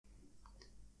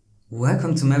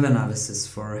Welcome to malware analysis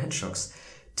for headshots.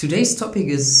 Today's topic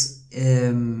is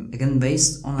again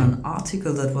based on an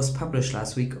article that was published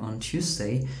last week on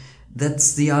Tuesday.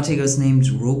 The article is named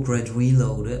ROKRAT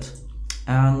Reloaded,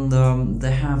 and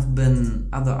there have been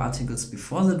other articles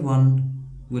before that one,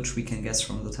 which we can guess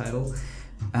from the title.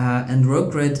 And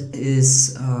ROKRAT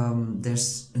is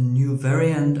there's a new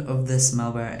variant of this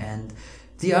malware, and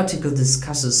the article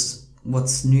discusses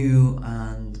what's new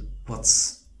and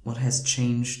what has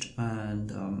changed,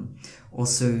 and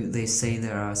also they say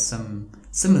there are some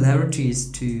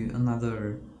similarities to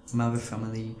another malware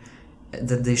family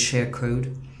that they share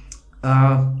code.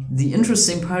 The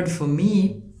interesting part for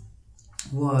me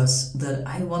was that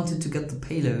I wanted to get the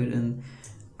payload and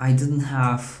I didn't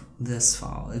have this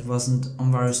file. It wasn't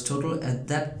on VirusTotal at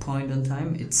that point in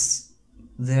time. It's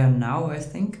there now, I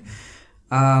think.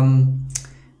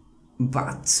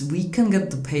 But we can get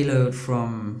the payload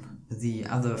from the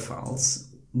other files.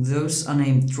 Those are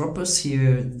named droppers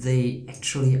here. They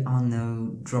actually are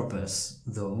no droppers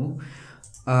though,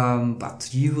 but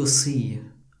you will see,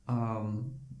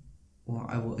 well,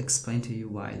 I will explain to you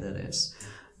why that is.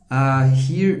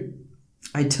 Here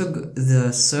I took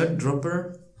the third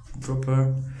dropper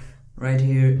right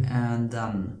here and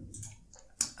then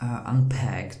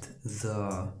unpacked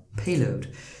the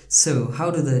payload. So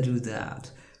how did I do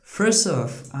that? First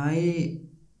off, I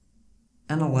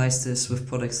analyze this with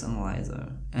Podex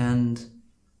Analyzer, and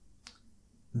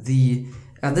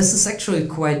this is actually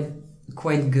quite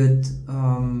good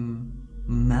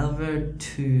malware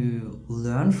to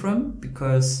learn from,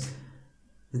 because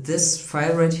this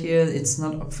file right here, it's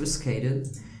not obfuscated,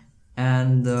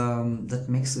 and that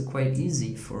makes it quite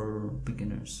easy for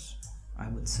beginners, I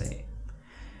would say.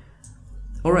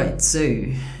 Alright, so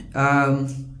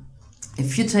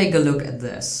if you take a look at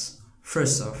this,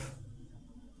 first off,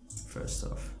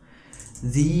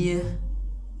 the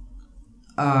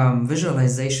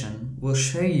visualization will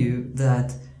show you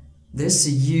that there's a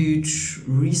huge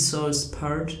resource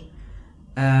part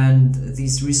and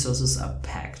these resources are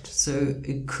packed. So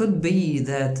it could be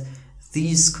that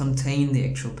these contain the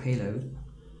actual payload,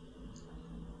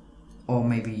 or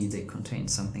maybe they contain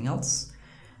something else.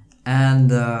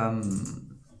 And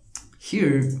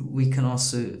here we can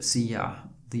also see, yeah,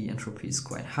 the entropy is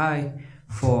quite high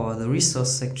for the resource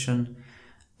section,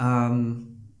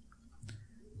 and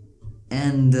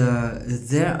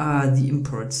there are the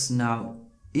imports. Now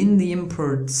in the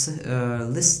imports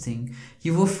listing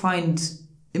you will find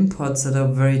imports that are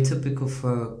very typical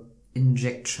for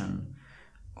injection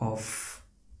of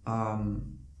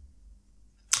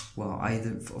well,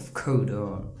 either of code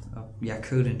or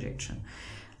code injection,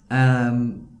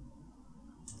 and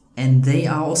they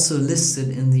are also listed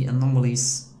in the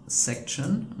anomalies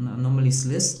section, an anomalies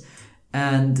list,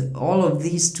 and all of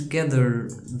these together,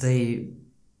 they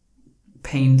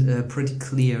paint a pretty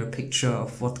clear picture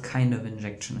of what kind of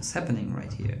injection is happening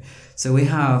right here. So we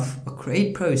have a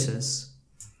create process,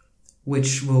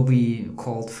 which will be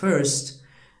called first,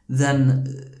 then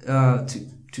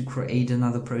to create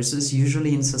another process,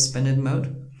 usually in suspended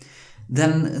mode.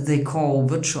 Then they call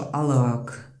virtual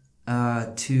alloc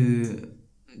to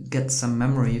get some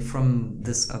memory from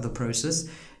this other process,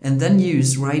 and then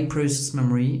use write process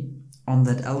memory on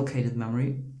that allocated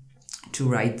memory to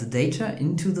write the data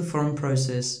into the foreign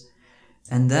process,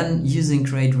 and then using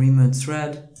create remote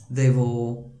thread they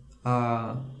will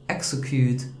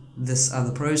execute this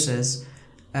other process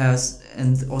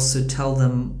and also tell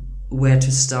them where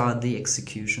to start the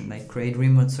execution. Like create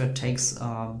remote thread takes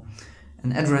an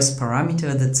address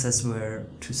parameter that says where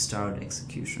to start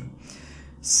execution.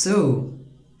 So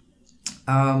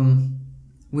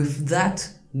with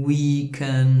that we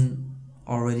can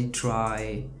already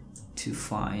try to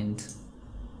find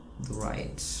the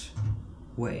right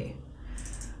way.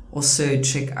 Also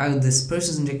check out this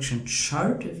process injection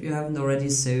chart if you haven't already.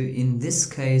 So in this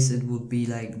case it would be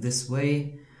like this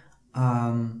way,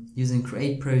 using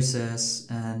create process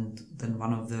and then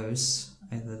one of those,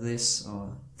 either this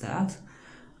or that,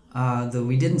 though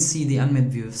we didn't see the unmap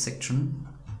view section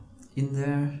in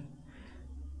there.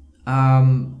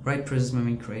 Write process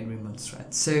memory, create remote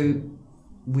thread. So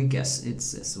we guess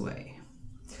it's this way.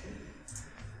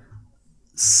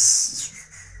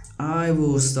 I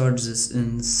will start this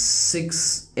in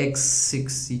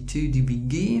 6x62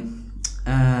 debug,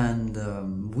 and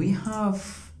we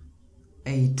have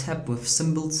a tab with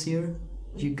symbols here.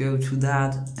 You go to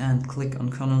that and click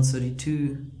on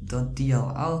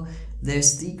kernel32.dll.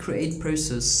 There's the create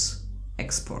process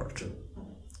export.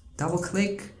 Double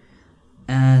click,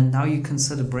 and now you can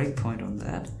set a breakpoint on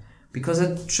that, because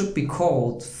it should be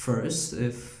called first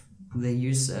if they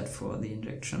use that for the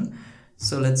injection.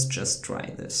 So let's just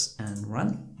try this and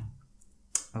run.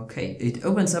 Okay, it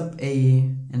opens up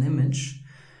an image.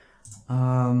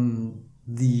 The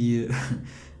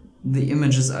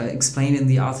images are explained in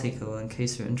the article in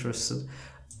case you're interested.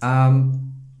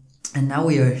 And now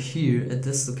we are here at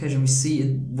this location. We see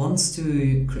it wants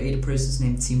to create a process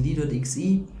named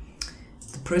cmd.exe.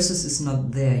 The process is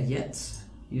not there yet.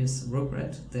 Here's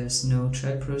ROKRAT. There's no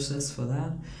child process for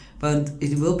that, but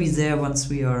it will be there once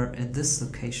we are at this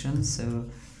location. So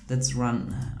let's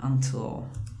run until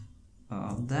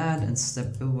that and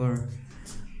step over.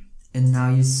 And now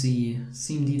you see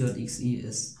cmd.exe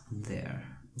is there.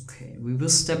 Okay, we will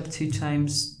step 2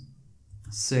 times.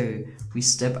 So we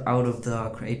step out of the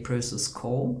create process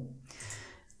call.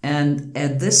 And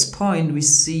at this point we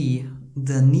see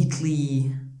the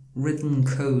neatly written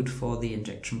code for the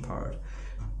injection part,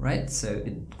 right? So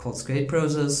it calls create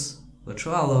process,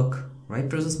 virtual alloc, write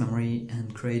process memory,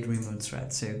 and create remote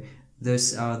thread. So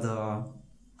those are the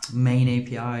main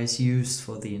APIs used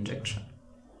for the injection.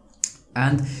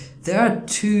 And there are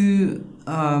 2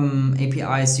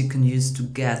 APIs you can use to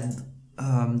get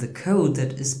the code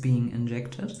that is being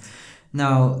injected.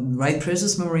 Now, write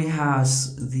process memory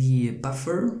has the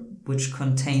buffer which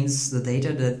contains the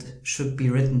data that should be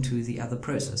written to the other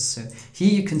process. So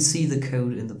here you can see the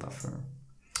code in the buffer.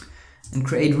 And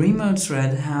create remote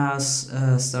thread has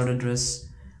a start address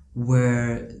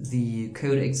where the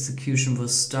code execution will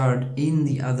start in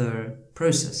the other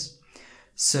process.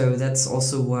 So that's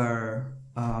also where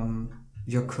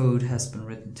your code has been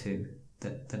written to,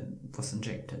 that was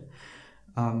injected.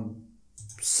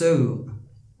 So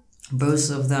both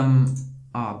of them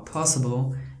are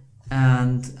possible,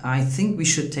 and I think we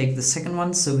should take the second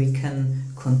one so we can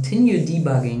continue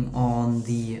debugging on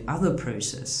the other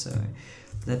process. So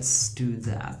let's do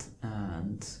that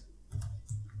and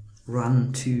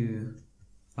run to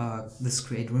this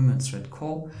create remote thread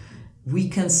call. We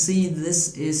can see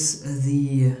this is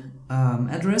the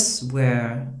address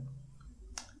where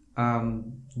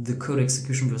the code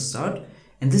execution will start.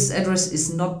 And this address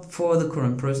is not for the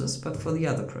current process, but for the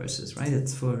other process, right?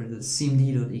 It's for the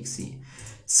cmd.exe.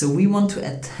 So we want to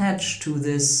attach to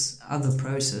this other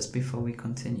process before we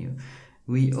continue.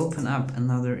 We open up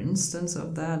another instance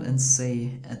of that and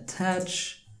say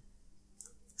attach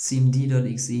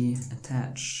cmd.exe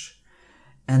attach.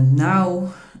 And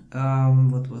now,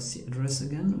 what was the address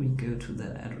again? We go to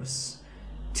that address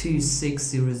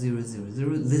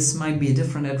 260000. This might be a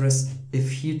different address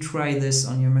if you try this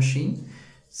on your machine.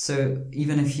 So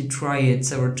even if you try it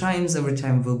several times, every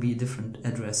time will be a different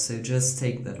address. So just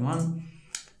take that one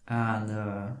and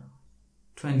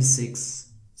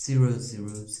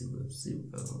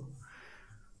 260000.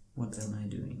 What am I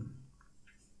doing?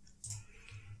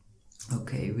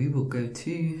 Okay, we will go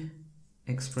to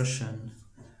expression.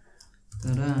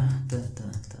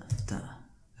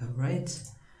 Alright.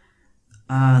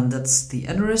 And that's the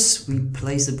address. We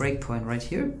place a breakpoint right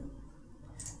here.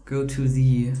 Go to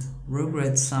the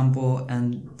ROKRAT sample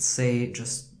and say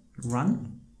just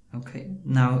run. Okay,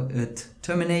 now it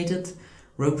terminated.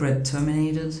 ROKRAT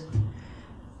terminated.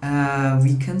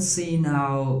 We can see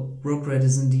now ROKRAT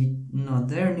is indeed not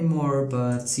there anymore,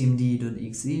 but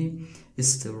cmd.exe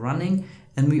is still running.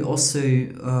 And we also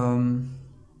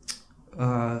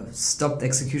stopped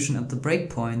execution at the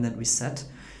breakpoint that we set.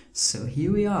 So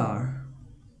here we are.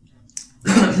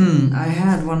 I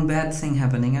had one bad thing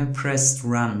happening. I pressed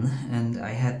run and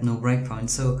I had no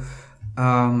breakpoint, so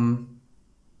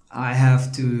I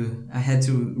had to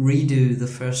redo the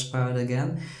first part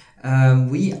again.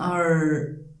 We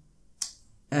are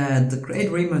at the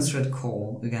create remote thread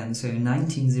call again, so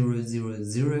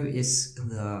 19000 is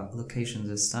the location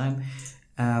this time,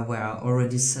 where I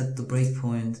already set the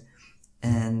breakpoint,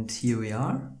 and here we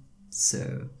are.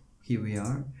 So here we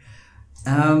are.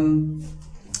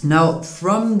 Now,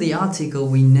 from the article,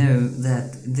 we know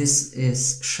that this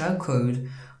is shellcode,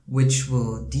 which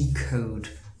will decode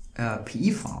a PE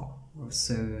file.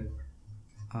 So,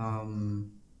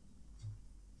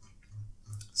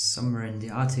 somewhere in the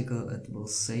article it will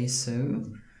say so.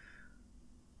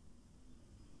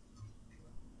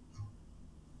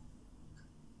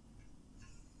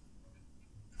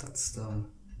 That's the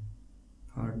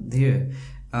part there.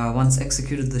 Once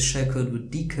executed, the shellcode would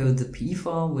decode the PE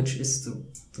file, which is the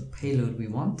payload we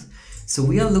want. So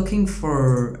we are looking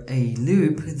for a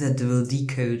loop that will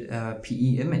decode a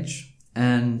PE image.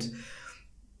 And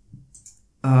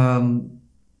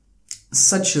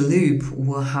such a loop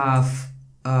will have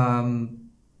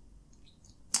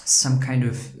some kind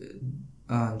of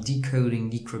decoding,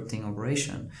 decrypting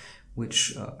operation,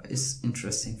 which is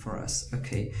interesting for us.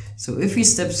 Okay, so if we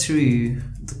step through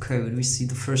the code, we see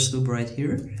the first loop right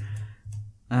here.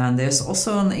 And there's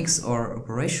also an XOR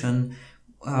operation,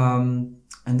 and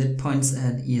it points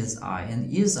at ESI,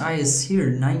 and ESI is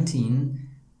here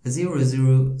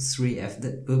 19003F.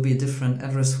 That will be a different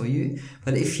address for you,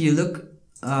 but if you look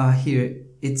here,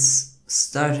 it's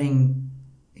starting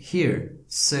here,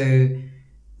 so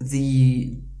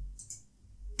the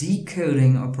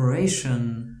decoding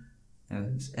operation,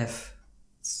 F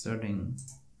starting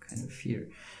kind of here,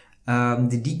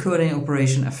 the decoding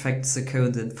operation affects the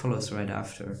code that follows right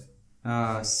after.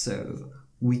 So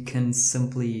we can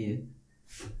simply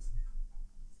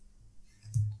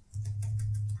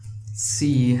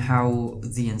see how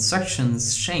the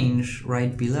instructions change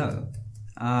right below,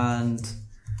 and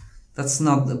that's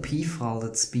not the P file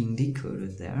that's being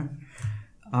decoded there.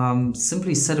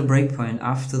 Simply set a breakpoint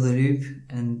after the loop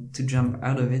and to jump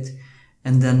out of it,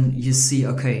 and then you see,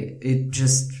 okay, it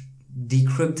just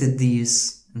decrypted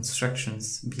these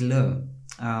instructions below,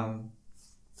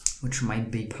 which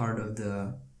might be part of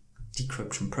the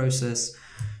decryption process.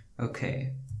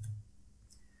 Okay,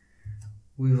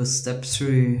 we will step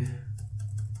through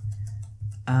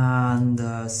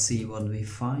and see what we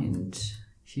find.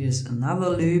 Here's another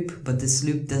loop, but this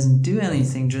loop doesn't do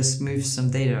anything, just moves some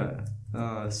data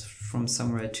from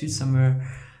somewhere to somewhere.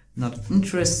 Not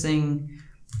interesting.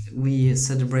 We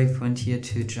set a breakpoint here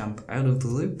to jump out of the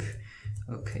loop.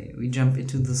 Okay, we jump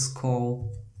into this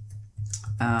call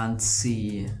and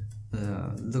see,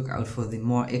 look out for the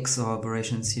more XOR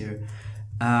operations here.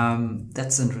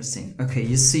 That's interesting. Okay,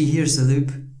 you see here's a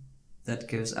loop that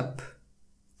goes up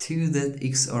to that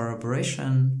XOR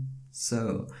operation.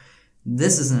 So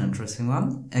this is an interesting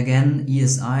one. Again,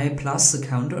 ESI plus the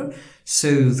counter.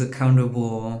 So the counter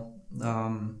will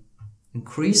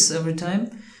increase every time,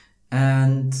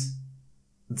 and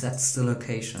that's the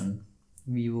location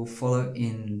we will follow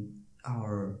in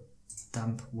our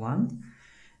dump 1,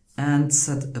 and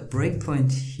set a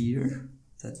breakpoint here.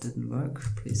 That didn't work.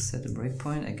 Please set a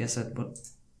breakpoint. I guess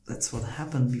that's what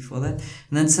happened before that.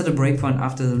 And then set a breakpoint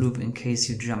after the loop in case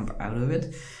you jump out of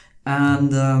it.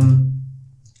 And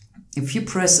if you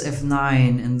press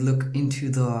F9 and look into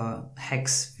the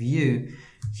hex view,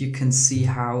 you can see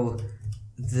how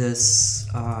this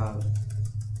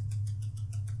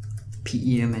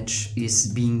PE image is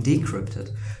being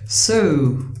decrypted.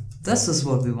 So this is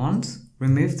what we want.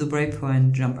 Remove the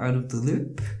breakpoint, jump out of the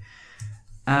loop,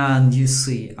 and you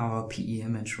see our PE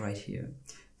image right here.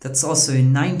 That's also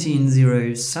in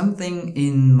 19.0 something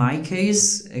in my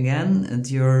case. Again,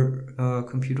 at your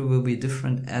computer will be a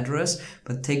different address,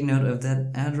 but take note of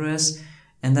that address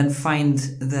and then find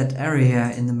that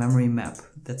area in the memory map.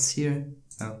 That's here.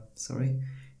 Oh, sorry.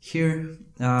 Here,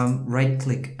 right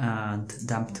click and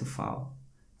dump to file.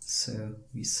 So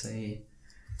we say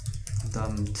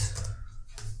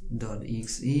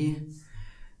dumped.exe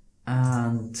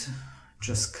and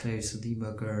just close the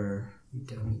debugger. We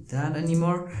don't need that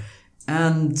anymore.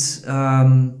 And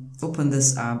open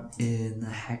this up in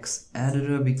a hex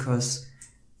editor, because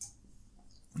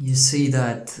you see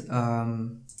that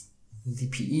the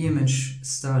PE image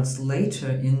starts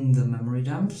later in the memory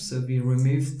dump. So we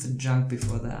removed the junk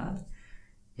before that.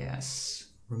 Yes,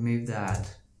 remove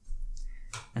that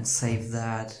and save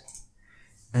that.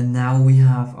 And now we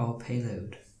have our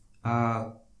payload.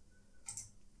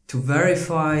 To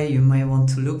verify, you may want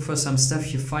to look for some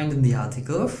stuff you find in the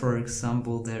article. For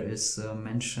example, there is a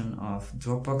mention of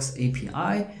Dropbox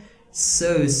API.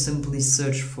 So simply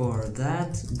search for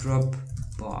that,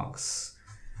 Dropbox.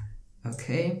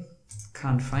 Okay,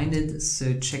 can't find it.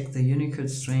 So check the Unicode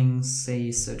string,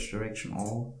 say search direction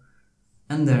all,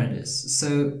 and there it is.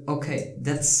 So, okay,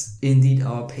 that's indeed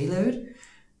our payload.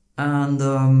 And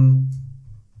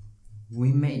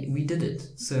we did it.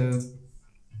 So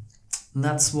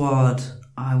that's what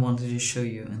I wanted to show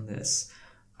you in this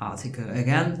article.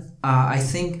 Again, I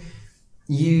think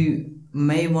you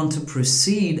may want to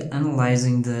proceed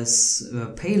analyzing this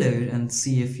payload and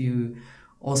see if you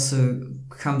also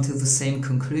come to the same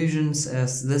conclusions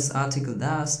as this article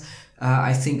does.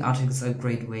 I think articles are a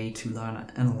great way to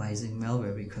learn analyzing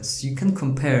malware, because you can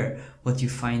compare what you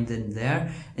find in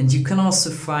there, and you can also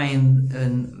find,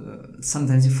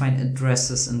 sometimes you find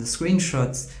addresses in the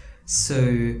screenshots,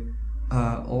 so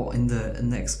or in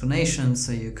the explanation,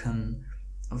 so you can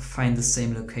find the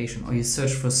same location, or you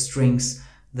search for strings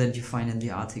that you find in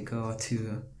the article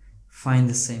to find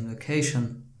the same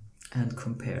location and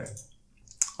compare.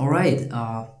 Alright,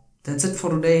 that's it for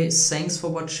today. Thanks for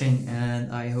watching,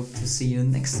 and I hope to see you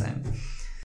next time.